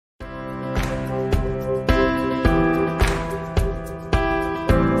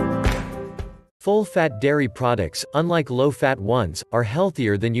Full-fat dairy products, unlike low-fat ones, are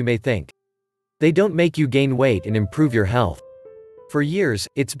healthier than you may think. They don't make you gain weight and improve your health. For years,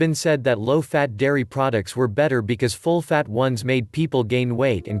 it's been said that low-fat dairy products were better because full-fat ones made people gain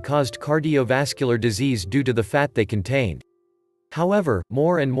weight and caused cardiovascular disease due to the fat they contained. However,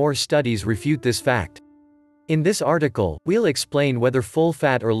 more and more studies refute this fact. In this article, we'll explain whether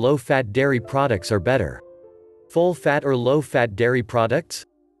full-fat or low-fat dairy products are better. Full-fat or low-fat dairy products?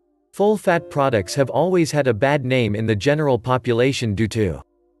 Full-fat products have always had a bad name in the general population due to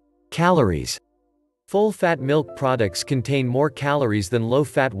calories. Full-fat milk products contain more calories than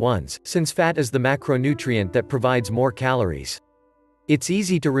low-fat ones, since fat is the macronutrient that provides more calories. It's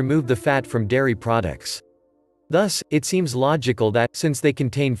easy to remove the fat from dairy products. Thus, it seems logical that, since they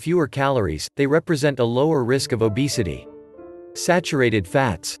contain fewer calories, they represent a lower risk of obesity. Saturated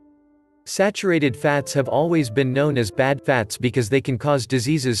fats. Saturated fats have always been known as bad fats because they can cause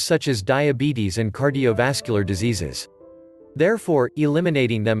diseases such as diabetes and cardiovascular diseases. Therefore,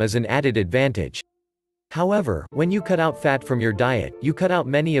 eliminating them is an added advantage. However, when you cut out fat from your diet, you cut out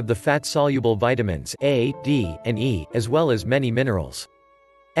many of the fat-soluble vitamins A, D, and E, as well as many minerals.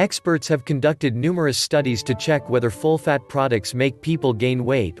 Experts have conducted numerous studies to check whether full-fat products make people gain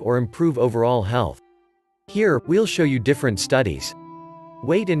weight or improve overall health. Here, we'll show you different studies.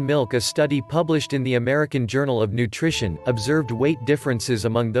 Weight in milk. A study published in the American Journal of Nutrition observed weight differences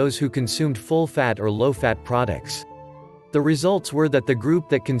among those who consumed full-fat or low-fat products. The results were that the group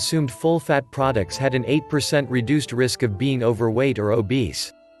that consumed full-fat products had an 8% reduced risk of being overweight or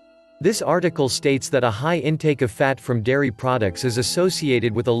obese. This article states that a high intake of fat from dairy products is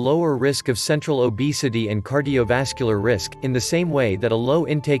associated with a lower risk of central obesity and cardiovascular risk, in the same way that a low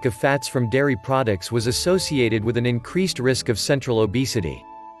intake of fats from dairy products was associated with an increased risk of central obesity.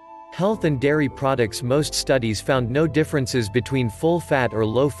 Health and dairy products. Most studies found no differences between full-fat or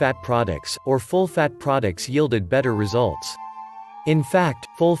low-fat products, or full-fat products yielded better results. In fact,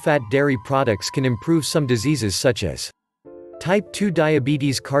 full-fat dairy products can improve some diseases such as type 2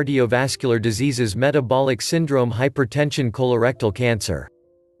 diabetes, cardiovascular diseases, metabolic syndrome, hypertension, colorectal cancer.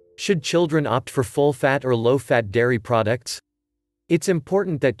 Should children opt for full-fat or low-fat dairy products? It's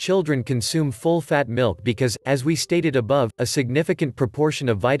important that children consume full-fat milk because, as we stated above, a significant proportion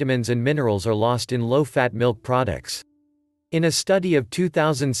of vitamins and minerals are lost in low-fat milk products. In a study of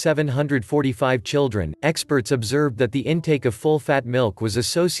 2,745 children, experts observed that the intake of full-fat milk was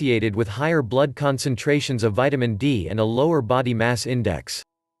associated with higher blood concentrations of vitamin D and a lower body mass index.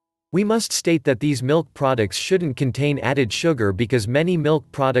 We must state that these milk products shouldn't contain added sugar because many milk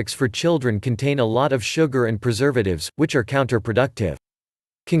products for children contain a lot of sugar and preservatives, which are counterproductive.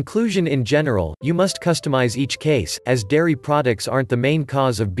 Conclusion: in general, you must customize each case, as dairy products aren't the main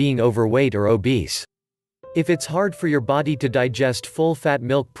cause of being overweight or obese. If it's hard for your body to digest full-fat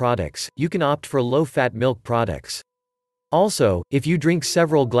milk products, you can opt for low-fat milk products. Also, if you drink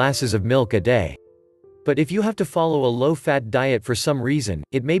several glasses of milk a day. But if you have to follow a low-fat diet for some reason,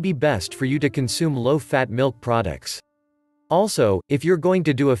 it may be best for you to consume low-fat milk products. Also, if you're going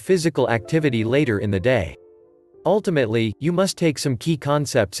to do a physical activity later in the day. Ultimately, you must take some key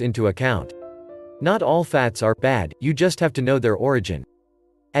concepts into account. Not all fats are bad, you just have to know their origin.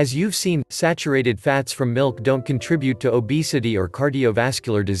 As you've seen, saturated fats from milk don't contribute to obesity or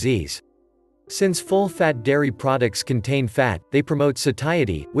cardiovascular disease. Since full-fat dairy products contain fat, they promote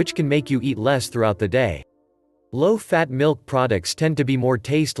satiety, which can make you eat less throughout the day. Low-fat milk products tend to be more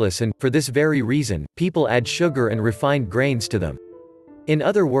tasteless and, for this very reason, people add sugar and refined grains to them. In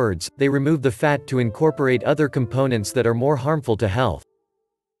other words, they remove the fat to incorporate other components that are more harmful to health.